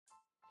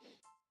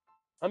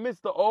I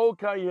miss the old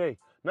Kanye,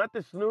 not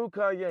this new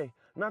Kanye,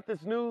 not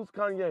this news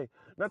Kanye,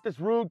 not this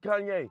rude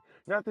Kanye,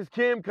 not this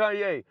Kim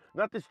Kanye,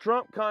 not this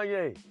Trump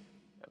Kanye.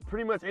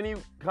 Pretty much any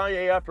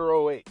Kanye after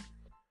 '08.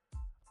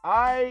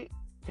 I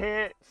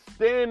can't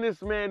stand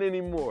this man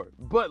anymore.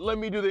 But let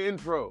me do the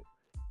intro.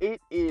 It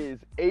is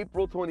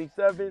April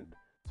 27th,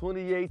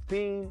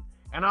 2018,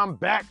 and I'm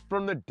back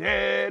from the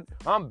dead.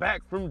 I'm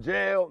back from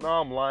jail.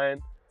 No, I'm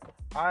lying.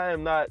 I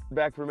am not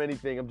back from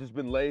anything. I've just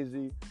been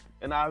lazy,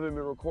 and I haven't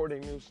been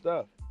recording new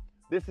stuff.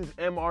 This is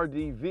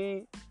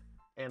MRDV,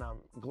 and I'm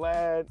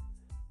glad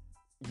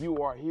you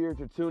are here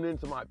to tune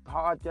into my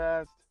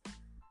podcast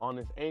on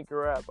this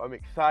Anchor app. I'm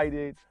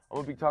excited. I'm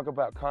going to be talking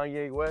about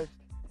Kanye West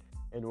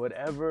and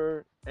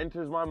whatever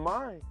enters my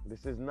mind.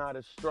 This is not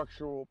a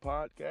structural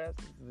podcast.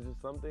 This is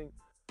just something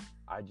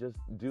I just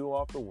do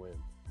off the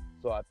whim.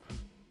 So I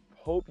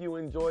hope you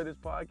enjoy this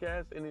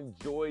podcast and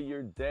enjoy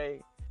your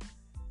day.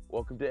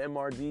 Welcome to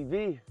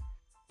MRDV.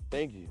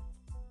 Thank you.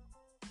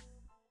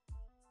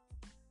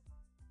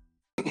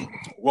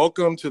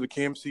 Welcome to the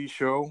KMC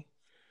show.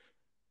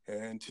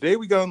 And today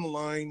we got on the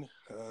line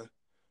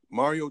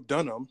Mario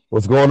Dunham.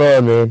 What's going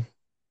on, man?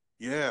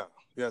 Yeah.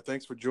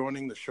 Thanks for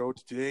joining the show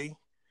today.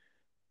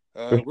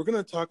 We're going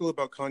to talk a little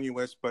about Kanye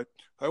West, but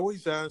I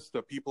always ask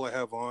the people I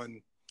have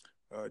on,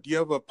 do you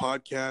have a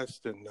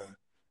podcast? And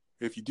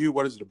if you do,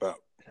 what is it about?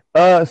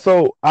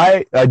 So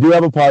I do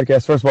have a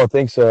podcast. First of all,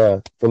 thanks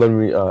for letting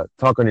me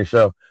talk on your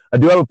show. I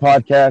do have a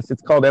podcast.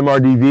 It's called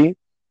MRDV.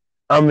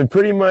 And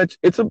pretty much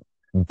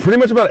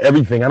about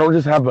everything. I don't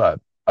just have a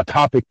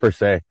topic per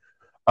se.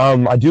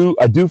 I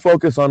do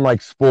focus on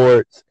like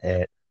sports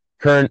and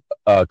current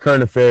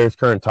affairs,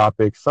 current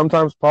topics,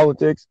 sometimes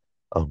politics.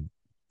 I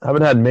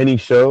haven't had many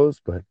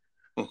shows, but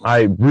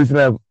I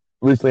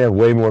recently have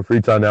way more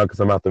free time now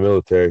because I'm out the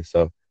military.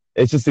 So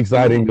it's just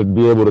exciting to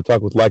be able to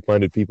talk with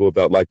like-minded people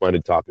about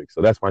like-minded topics.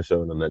 So that's my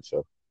show in a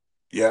nutshell.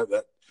 Yeah,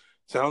 that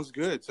sounds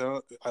good.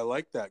 So I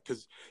like that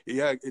because,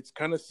 it's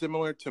kind of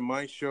similar to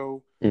my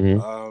show.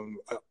 On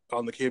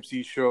the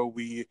KFC show,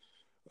 we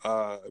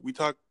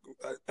talk.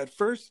 At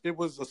first, it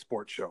was a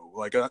sports show,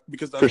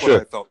 because that's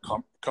what I felt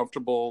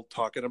comfortable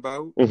talking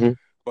about.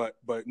 But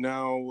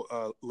now,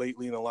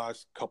 lately, in the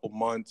last couple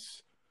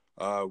months,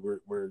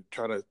 we're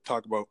trying to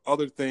talk about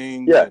other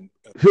things and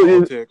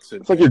politics.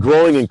 It's like you're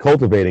growing and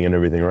cultivating and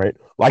everything, right?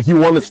 Like you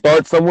want to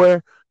start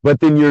somewhere, but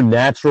then your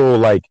natural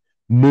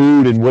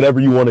mood and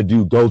whatever you want to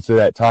do goes to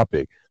that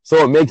topic.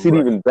 So it makes it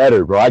even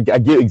better, bro. I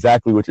get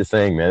exactly what you're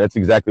saying, man. That's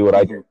exactly what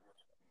I do.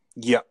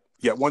 Yeah.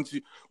 Once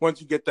you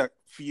get that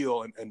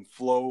feel and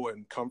flow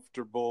and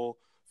comfortable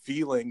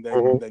feeling,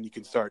 then you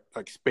can start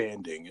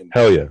expanding. And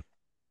hell yeah.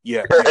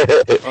 Yeah.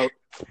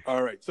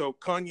 All right. So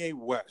Kanye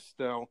West.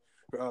 Now,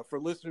 for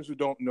listeners who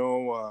don't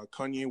know,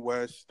 Kanye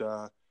West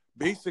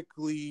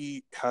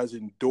basically has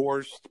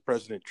endorsed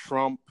President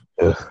Trump,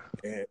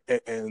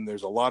 and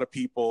there's a lot of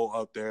people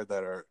out there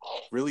that are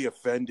really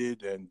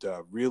offended and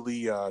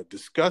really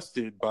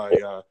disgusted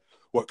by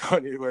what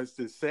Kanye West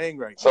is saying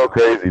right now. So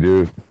crazy,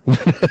 dude.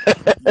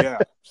 Yeah.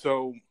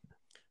 So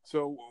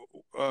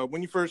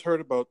when you first heard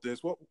about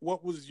this,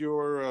 what was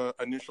your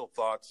initial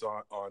thoughts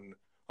on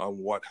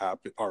what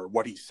happened or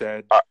what he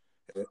said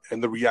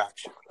and the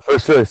reaction? For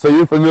sure. So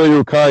you're familiar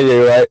with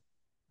Kanye,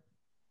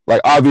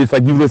 right? Obvious,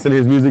 you listen to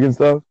his music and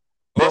stuff?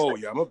 Oh,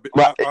 yeah. I'm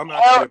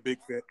actually a big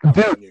fan of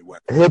Kanye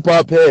West.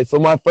 Hip-hop head. So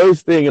my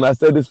first thing, and I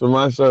said this for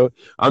my show,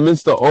 I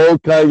miss the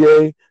old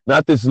Kanye,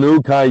 not this new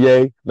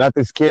Kanye, not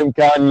this Kim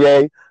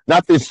Kanye,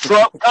 not this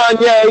Trump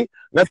Kanye,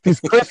 not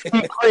this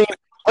Krispy Kreme.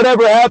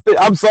 Whatever happened,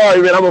 I'm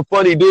sorry, man. I'm a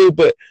funny dude,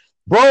 but,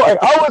 bro,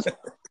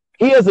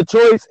 he has a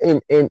choice,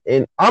 and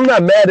I'm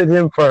not mad at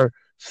him for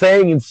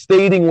saying and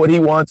stating what he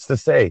wants to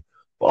say.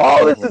 But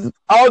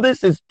all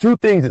this is two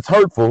things. It's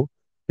hurtful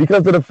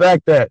because of the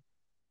fact that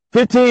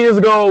 15 years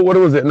ago,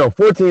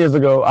 14 years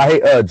ago,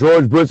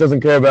 George Bush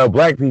doesn't care about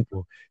black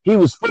people. He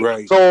was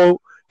sold.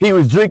 He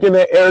was drinking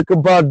that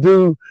Erykah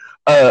Badu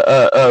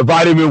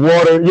vitamin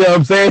water. You know what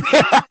I'm saying?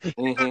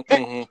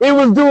 He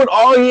was doing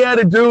all he had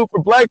to do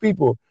for black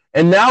people.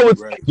 And now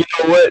it's you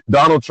know what?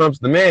 Donald Trump's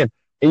the man.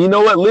 And you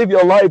know what? Live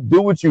your life.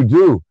 Do what you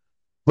do.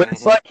 But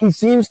it's like he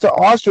seems to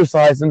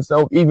ostracize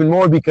himself even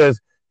more because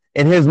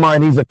in his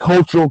mind, he's a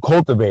cultural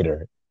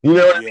cultivator. You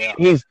know what I mean?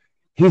 He's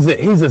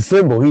a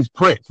symbol. He's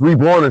Prince,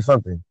 reborn or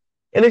something.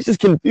 And it's just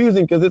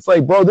confusing because it's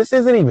like, bro, this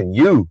isn't even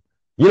you.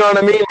 You know what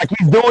I mean?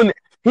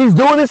 He's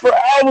doing this for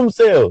album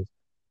sales.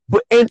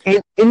 But and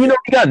he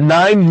got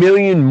 9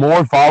 million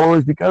more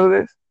followers because of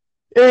this.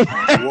 They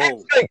said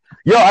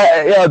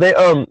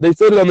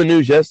it on the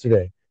news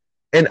yesterday.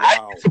 And I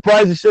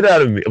surprised the shit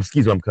out of me.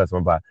 Excuse me, I'm cussing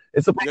my body.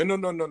 No.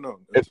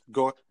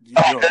 Go.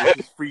 This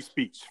is free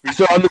speech. You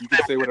can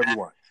say whatever you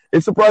want.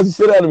 It surprised the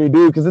shit out of me,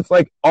 dude, because it's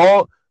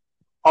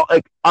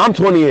I'm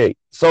 28.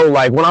 So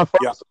when I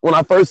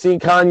first seen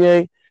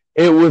Kanye,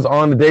 it was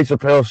on the Dave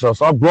Chappelle show.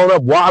 So I've grown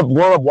up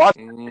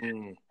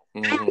watching.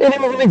 And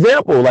it was an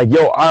example.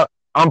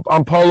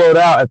 I'm poloed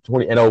out at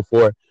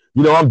 04.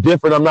 I'm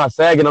different. I'm not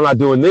sagging. I'm not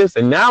doing this.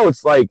 And now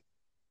it's like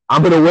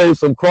I'm gonna wave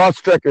some cross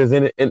streckers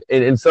and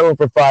sell them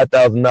for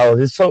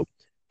 $5,000. It's so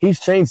he's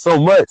changed so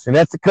much, and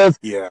that's because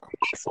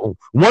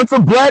once a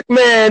black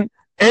man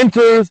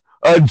enters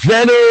a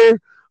Jenner,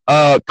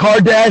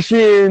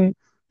 Kardashian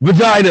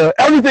vagina,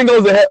 everything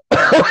goes ahead.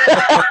 Lamar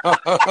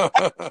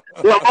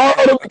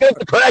Odom becomes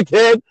a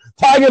crackhead.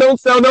 Tiger don't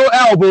sell no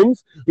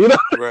albums. You know,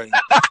 right?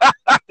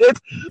 I can't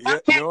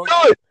do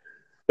it.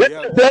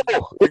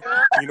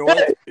 You know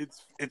what?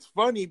 It's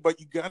funny, but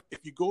if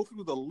you go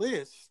through the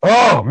list,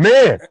 oh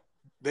man,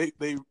 they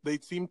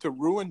seem to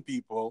ruin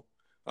people.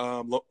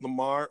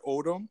 Lamar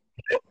Odom,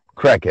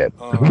 crackhead,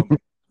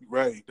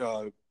 right?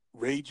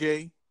 Ray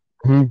J,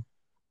 mm-hmm.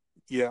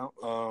 Yeah.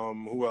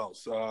 Who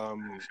else?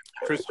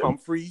 Chris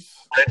Humphries,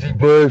 Reggie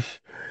Bush.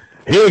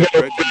 Here we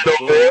go.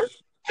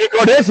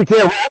 Kardashian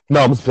can't rap.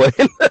 No, I'm just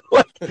playing.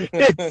 Like,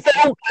 it's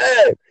so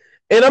bad,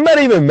 and I'm not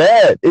even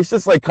mad. It's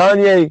just like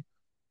Kanye.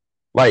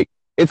 Like,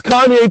 it's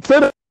Kanye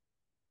to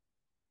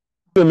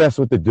the mess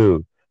with the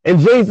dude. And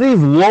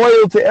Jay-Z's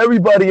loyal to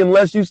everybody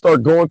unless you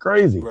start going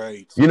crazy.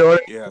 Right. You know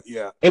what I mean?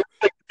 Yeah. And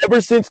like,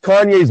 ever since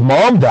Kanye's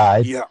mom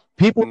died,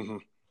 people,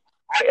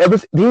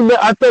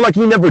 I feel like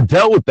he never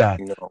dealt with that.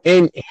 No.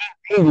 And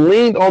he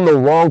leaned on the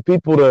wrong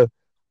people to,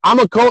 I'm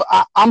an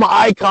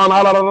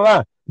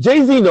icon,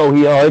 Jay-Z know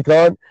he an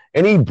icon,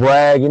 and he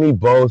brag, and he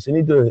boasts, and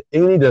he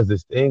does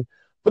this thing.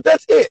 But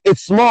that's it.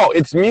 It's small.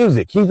 It's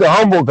music. He's a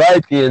humble guy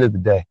at the end of the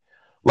day.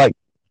 Like,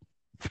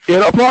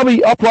 and I'll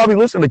probably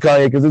listen to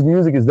Kanye because his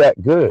music is that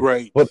good.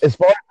 Right. But as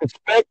far as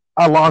respect,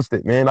 I lost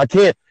it, man. I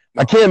can't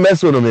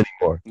mess with him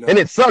anymore. No. And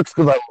it sucks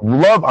because I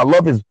love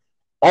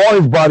all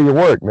his body of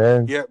work,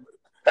 man. Yeah.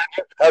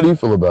 How do you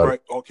feel about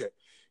it? Okay.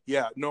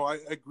 Yeah. No, I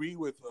agree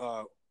with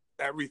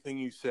everything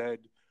you said,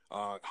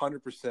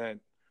 100%.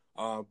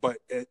 But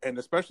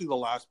especially the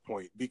last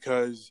point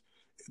because,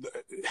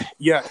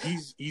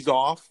 he's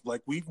off.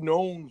 Like we've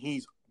known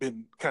he's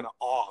been kind of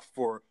off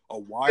for a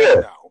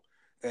while now,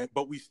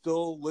 but we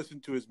still listen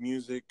to his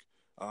music.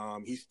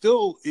 He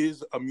still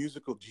is a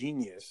musical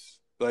genius.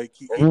 Like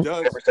he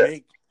does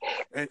make,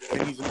 and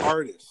he's an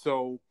artist.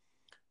 So,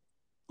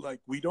 like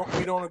we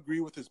don't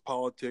agree with his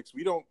politics.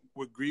 We don't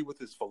agree with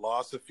his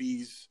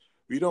philosophies.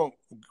 We don't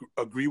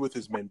agree with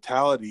his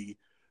mentality.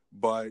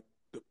 But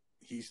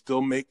he's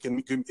still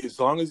making, as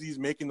long as he's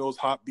making those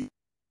hot beats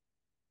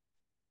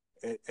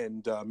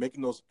and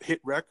making those hit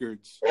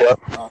records,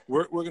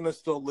 we're gonna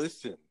still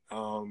listen.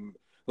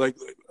 Like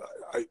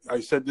I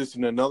said this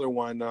in another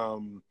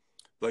one.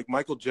 Like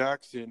Michael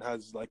Jackson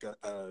has like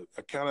a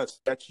kind of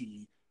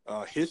sketchy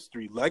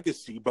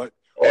legacy, but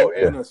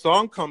when a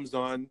song comes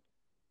on,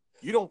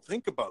 you don't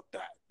think about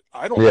that.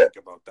 I don't think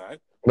about that.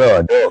 No,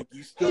 I don't. Like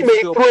you still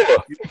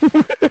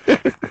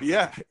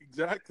yeah,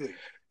 exactly.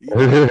 You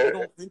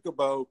don't think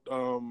about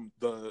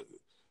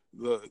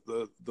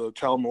the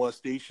child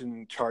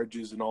molestation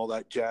charges and all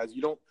that jazz.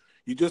 You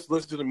just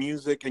listen to the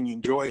music and you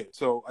enjoy it.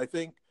 So I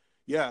think,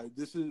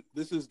 this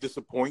is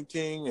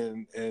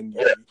disappointing, and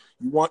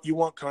you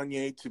want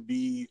Kanye to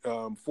be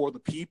for the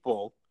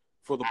people,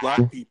 for the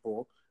black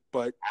people,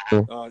 but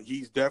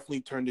he's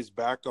definitely turned his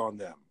back on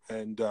them.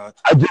 And I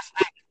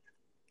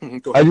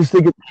just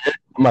think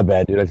my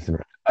bad, dude.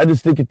 I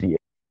just think at the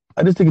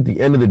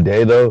end of the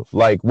day, though,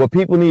 like what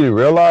people need to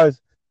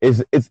realize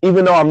is it's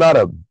even though I'm not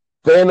a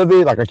fan of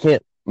it, like I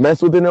can't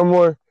mess with it no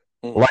more.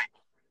 Like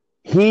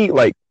he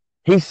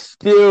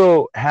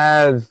still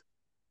has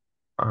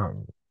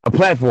a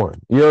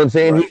platform. You know what I'm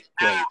saying?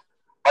 Right.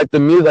 Like the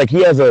music, like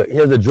he has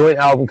a joint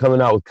album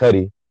coming out with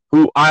Cudi,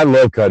 who I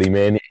love Cudi,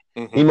 man.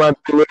 He might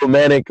be a little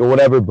manic or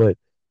whatever, but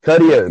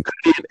Cudi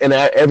in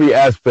every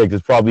aspect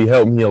has probably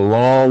helped me he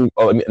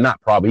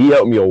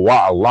helped me a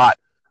lot,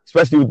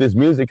 especially with this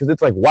music, because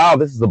it's like, wow,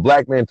 this is a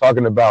black man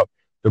talking about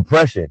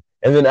depression.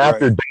 And then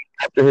after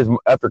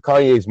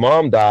Kanye's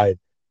mom died,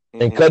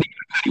 and Cudi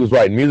was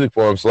writing music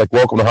for him, so like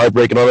Welcome to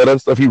Heartbreak and all that other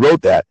stuff, he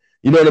wrote that.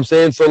 You know what I'm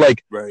saying? So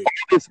like,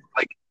 it's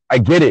like I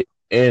get it,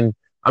 and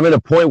I'm at a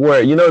point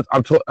where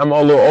I'm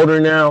a little older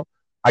now.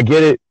 I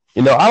get it.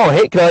 I don't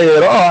hate Kanye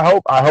at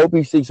all. I hope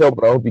he seeks help,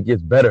 but I hope he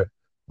gets better.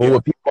 But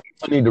what people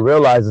also need to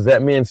realize is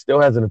that man still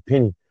has an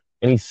opinion,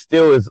 and he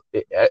still is,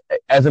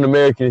 as an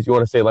American, if you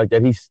want to say it like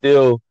that, he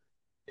still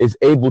is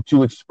able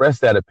to express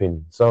that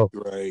opinion. So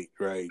right.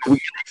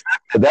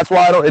 That's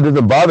why it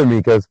doesn't bother me,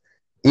 because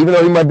even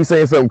though he might be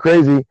saying something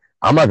crazy,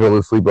 I'm not gonna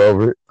lose sleep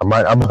over it. He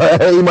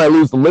might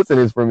lose some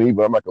listeners for me,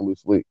 but I'm not gonna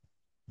lose sleep.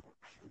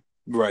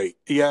 Right.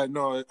 Yeah.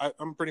 No,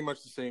 I'm pretty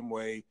much the same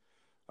way.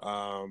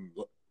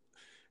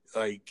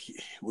 Like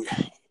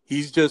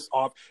he's just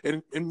off,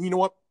 and you know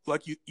what?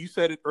 Like you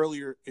said it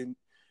earlier in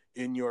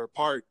your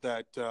part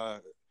that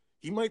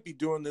he might be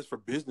doing this for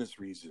business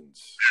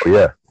reasons.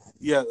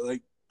 Yeah,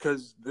 like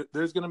because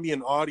there's going to be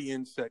an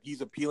audience that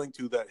he's appealing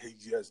to that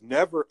he has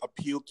never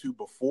appealed to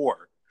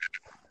before.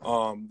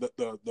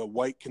 The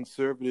white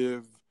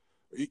conservative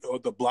or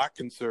the black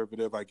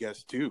conservative, I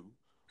guess too.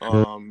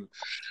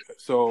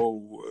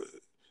 So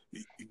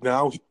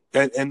now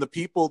and the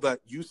people that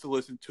used to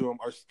listen to him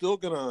are still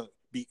gonna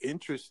be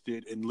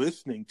interested in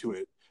listening to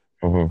it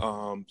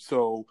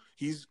So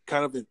he's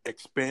kind of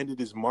expanded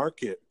his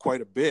market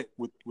quite a bit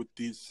with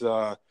this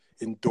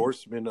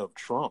endorsement of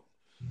Trump.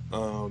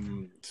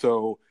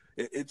 So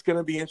it's going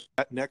to be interesting.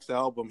 That next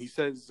album, he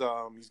says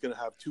he's going to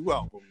have 2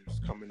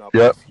 albums coming up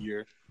this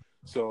year.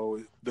 So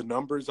the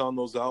numbers on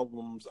those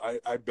albums,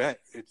 I bet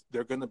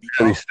they're going to be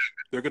up.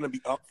 They're going to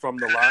be up from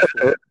the last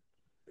one,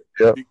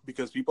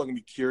 because people are going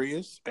to be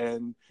curious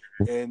and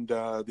they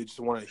just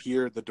want to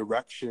hear the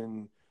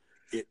direction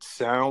it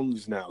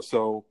sounds now.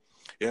 So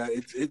yeah,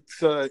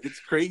 it's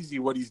crazy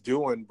what he's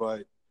doing,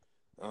 but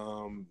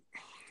I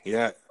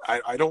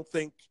don't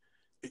think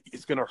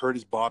it's going to hurt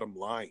his bottom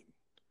line.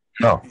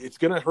 No, it's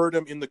going to hurt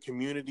him in the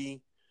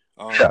community,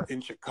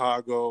 in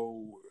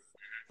Chicago,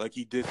 like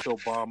he did to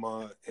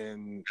Obama,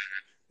 and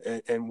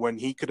when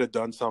he could have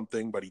done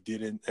something, but he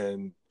didn't,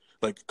 and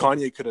like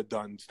Kanye could have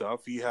done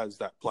stuff. He has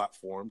that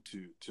platform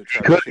to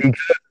try to change,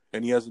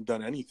 and he hasn't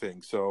done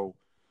anything. So,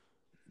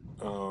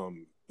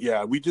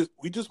 we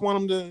just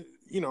want him to,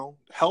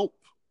 help.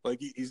 Like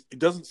he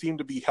doesn't seem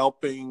to be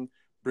helping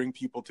bring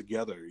people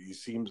together. He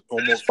seems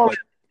almost like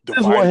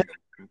dividing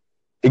them.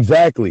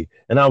 Exactly,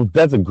 and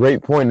that's a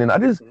great point. And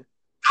I'm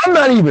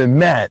not even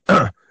mad.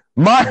 You're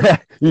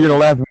gonna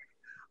laugh at me,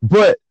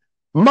 but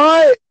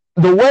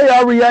the way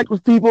I react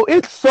with people,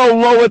 it's so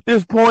low at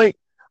this point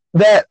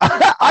that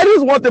I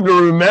just want them to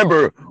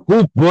remember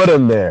who put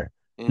him there.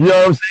 You know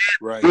what I'm saying?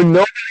 Right. When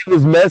nobody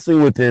was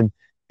messing with him,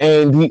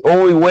 and the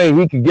only way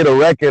he could get a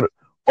record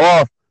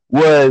off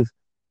was,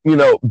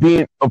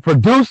 being a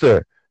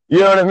producer.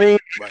 You know what I mean?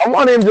 Right. I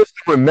want him just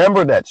to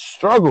remember that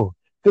struggle,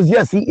 because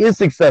yes, he is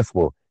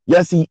successful.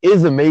 Yes, he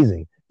is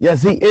amazing.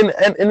 Yes, he in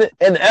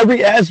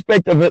every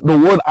aspect of it, the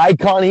word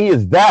icon, he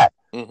is that.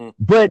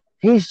 But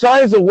he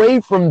shies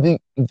away from the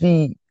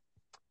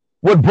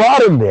what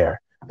brought him there,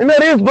 and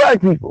that is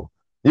black people.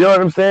 You know what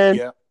I'm saying?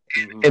 Yeah.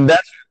 And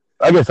that's,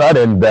 I guess I'd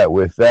end that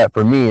with that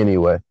for me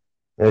anyway.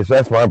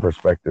 That's my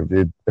perspective,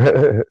 dude.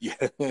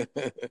 Yeah.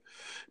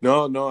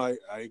 No,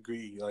 I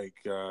agree. Like,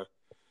 I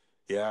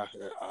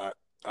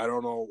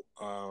don't know.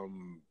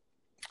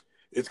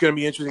 It's gonna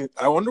be interesting.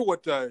 I wonder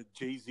what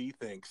Jay-Z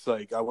thinks.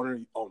 Like, I wonder.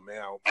 Oh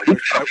man,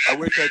 I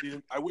wish I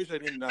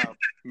didn't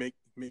make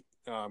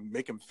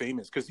him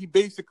famous, because he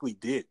basically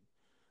did.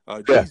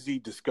 Jay-Z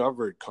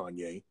discovered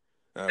Kanye.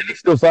 He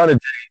still signed a Jay,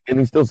 and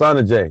he still signed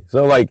a Jay.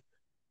 So like,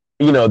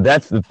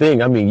 that's the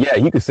thing. I mean, yeah,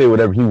 he could say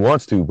whatever he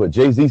wants to, but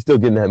Jay-Z's still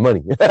getting that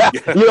money. You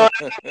know what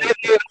I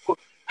mean?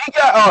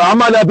 I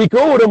might not be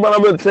cool with him, but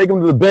I'm going to take him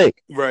to the bank.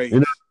 Right.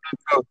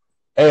 So,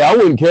 hey, I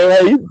wouldn't care.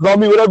 Hey, you can call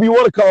me whatever you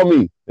want to call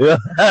me.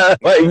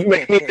 Like, you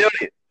make me do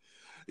it.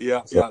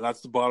 Yeah,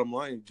 that's the bottom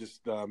line.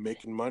 Just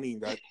making money.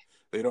 That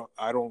they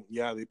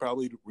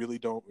probably really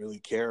don't really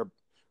care,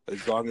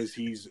 as long as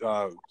he's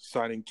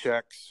signing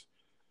checks,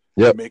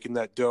 making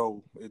that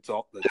dough. That's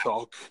all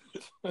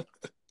good.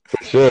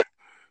 Sure.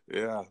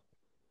 Yeah.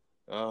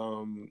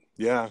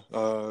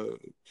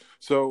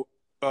 So,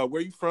 where are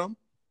you from?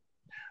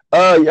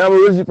 I'm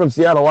originally from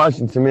Seattle,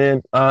 Washington,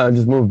 man. I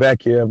just moved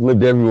back here. I've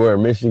lived everywhere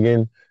in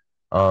Michigan.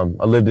 I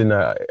lived in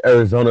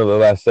Arizona the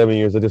last 7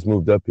 years. I just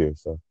moved up here.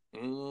 So,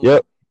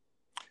 Yep.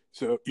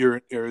 So you're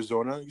in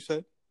Arizona, you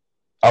said?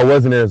 I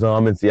was in Arizona.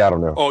 I'm in Seattle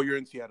now. Oh, you're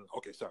in Seattle.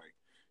 Okay, sorry.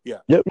 Yeah.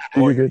 Yep.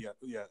 Oh,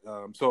 yeah.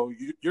 So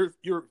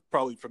you're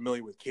probably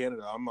familiar with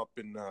Canada. I'm up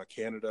in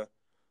Canada.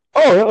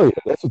 Oh, hell yeah.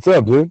 That's what's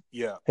up, dude.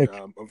 Yeah.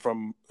 I'm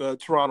from the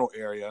Toronto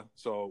area,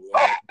 so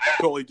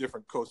totally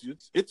different coast.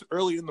 It's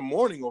early in the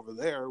morning over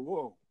there.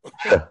 Whoa.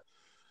 Yeah,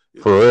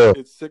 for real.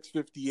 It's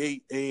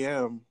 6:58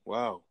 a.m.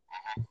 Wow.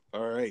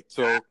 All right.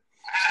 So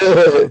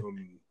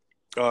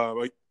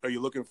are you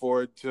looking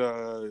forward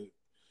to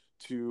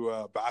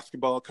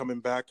basketball coming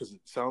back? Because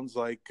it sounds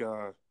like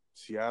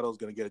Seattle's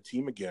going to get a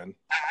team again.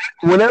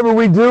 Whenever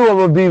we do,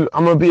 I'm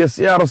gonna be a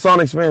Seattle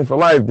Sonics fan for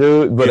life,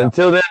 dude. But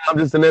until then, I'm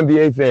just an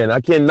NBA fan.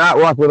 I cannot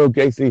rock with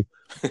OKC.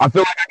 I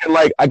feel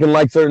like I can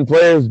like certain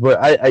players, but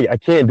I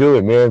can't do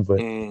it, man.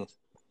 But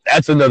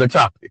that's another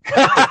topic.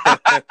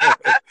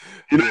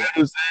 You know what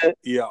I'm saying?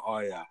 Yeah. Oh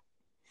yeah.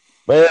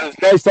 Man,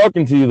 it's nice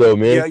talking to you, though,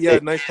 man. Yeah.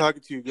 Nice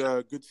talking to you.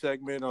 Good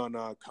segment on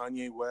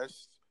Kanye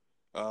West.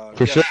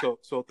 For sure.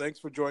 So thanks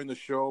for joining the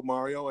show,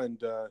 Mario, and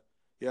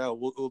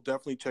we'll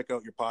definitely check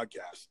out your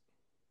podcast.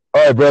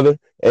 All right, brother.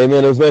 Hey,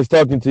 man, it was nice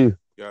talking to you.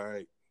 All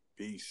right.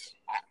 Peace.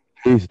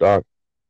 Peace, dog.